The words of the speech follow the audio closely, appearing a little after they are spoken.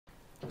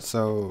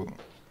So,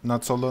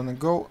 not so long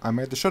ago, I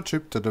made a short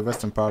trip to the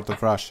western part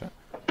of Russia.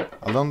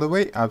 Along the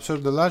way, I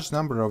observed a large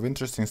number of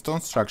interesting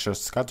stone structures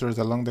scattered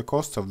along the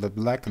coast of the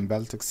Black and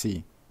Baltic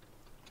Sea.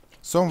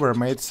 Some were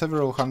made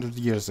several hundred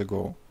years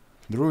ago,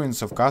 the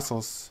ruins of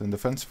castles and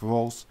defensive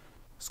walls,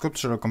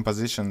 sculptural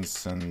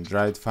compositions and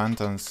dried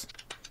fountains,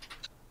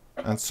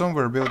 and some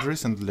were built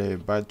recently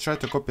but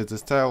tried to copy the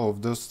style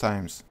of those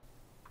times.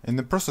 In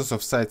the process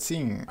of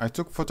sightseeing, I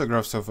took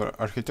photographs of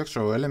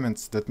architectural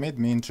elements that made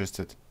me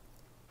interested.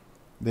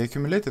 The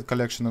accumulated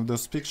collection of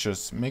those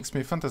pictures makes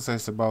me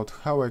fantasize about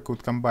how I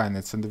could combine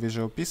its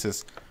individual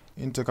pieces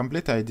into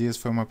complete ideas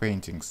for my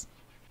paintings.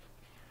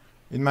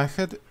 In my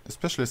head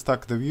especially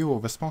stuck the view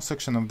of a small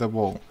section of the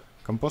wall,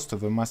 composed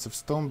of massive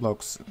stone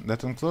blocks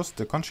that enclosed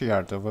the country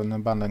yard of an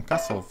abandoned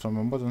castle from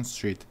a modern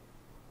street.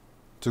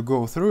 To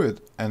go through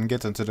it and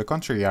get into the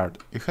country yard,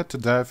 you had to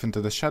dive into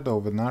the shadow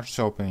of an arched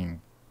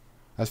opening.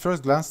 At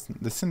first glance,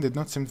 the scene did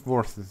not seem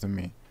worth it to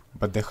me,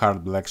 but the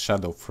hard black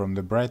shadow from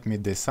the bright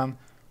midday sun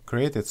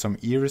created some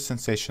eerie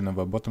sensation of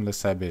a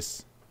bottomless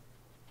abyss.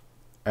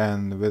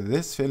 And with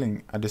this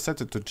feeling, I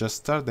decided to just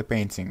start the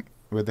painting,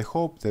 with the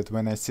hope that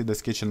when I see the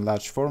sketch in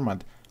large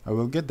format, I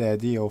will get the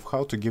idea of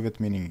how to give it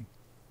meaning.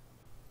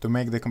 To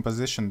make the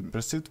composition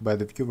perceived by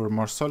the viewer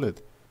more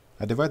solid,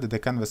 I divided the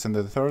canvas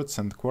into thirds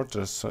and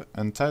quarters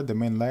and tied the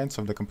main lines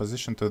of the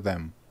composition to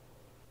them.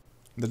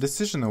 The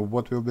decision of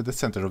what will be the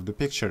center of the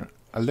picture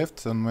I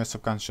left on my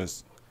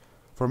subconscious.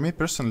 For me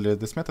personally,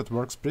 this method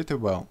works pretty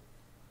well.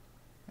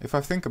 If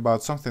I think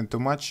about something too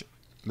much,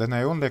 then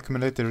I only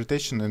accumulate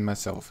irritation in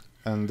myself,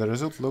 and the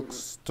result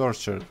looks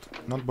tortured,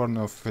 not born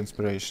of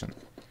inspiration.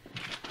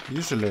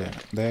 Usually,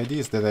 the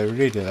ideas that I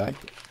really like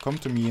come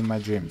to me in my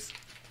dreams.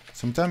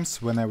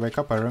 Sometimes when I wake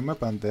up I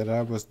remember that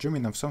I was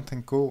dreaming of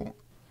something cool,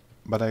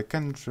 but I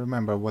can't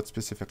remember what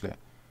specifically.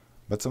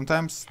 But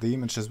sometimes the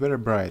image is very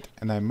bright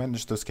and I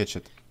manage to sketch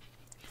it.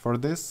 For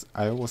this,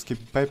 I always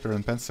keep paper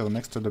and pencil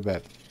next to the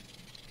bed.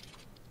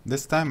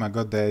 This time I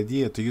got the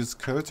idea to use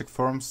chaotic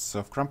forms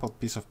of crumpled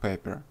piece of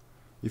paper.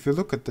 If you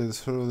look at it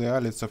through the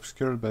eyelids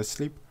obscured by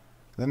sleep,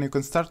 then you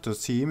can start to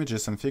see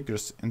images and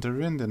figures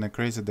intertwined in a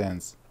crazy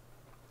dance.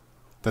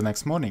 The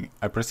next morning,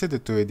 I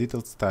proceeded to a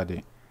detailed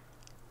study.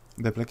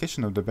 The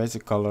application of the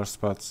basic color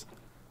spots,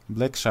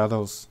 black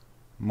shadows,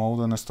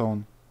 mold on a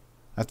stone.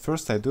 At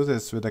first I do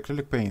this with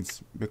acrylic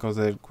paints, because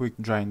their quick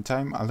drying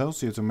time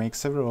allows you to make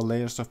several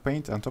layers of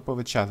paint on top of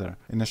each other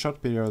in a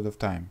short period of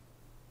time.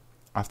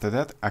 After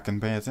that, I can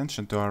pay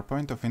attention to our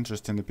point of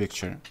interest in the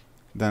picture,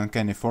 the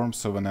uncanny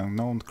forms of an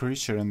unknown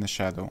creature in the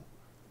shadow.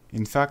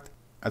 In fact,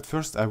 at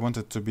first I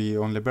wanted to be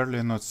only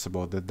barely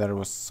noticeable that there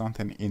was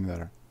something in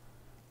there.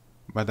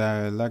 But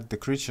I liked the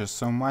creature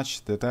so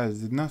much that I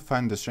did not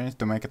find the strength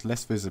to make it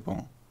less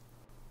visible.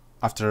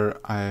 After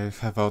I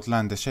have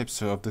outlined the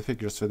shapes of the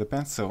figures with a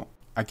pencil,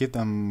 I give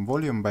them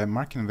volume by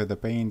marking with the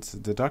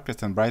paint the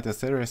darkest and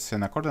brightest areas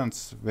in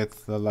accordance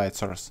with the light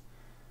source.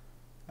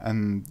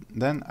 And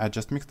then I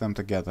just mix them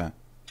together.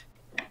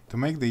 To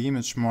make the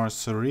image more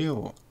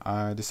surreal,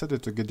 I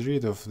decided to get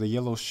rid of the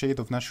yellow shade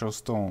of natural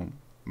stone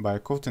by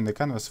coating the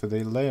canvas with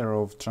a layer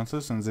of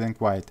translucent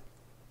zinc white.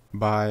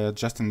 By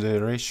adjusting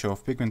the ratio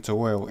of pigment to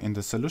oil in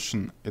the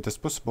solution, it is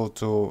possible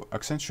to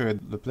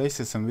accentuate the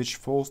places in which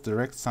falls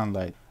direct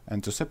sunlight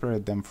and to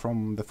separate them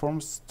from the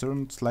forms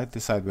turned slightly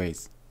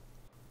sideways.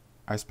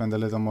 I spent a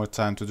little more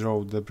time to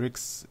draw the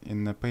bricks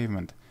in the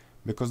pavement,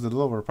 because the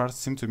lower parts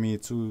seemed to me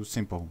too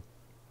simple.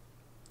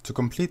 To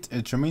complete,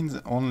 it remains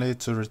only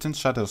to return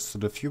shadows to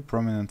the few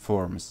prominent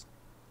forms.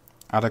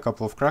 Add a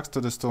couple of cracks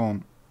to the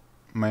stone,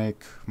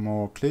 make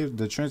more clear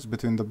the joints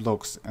between the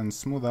blocks, and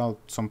smooth out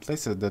some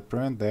places that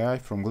prevent the eye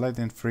from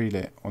gliding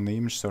freely on the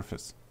image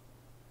surface.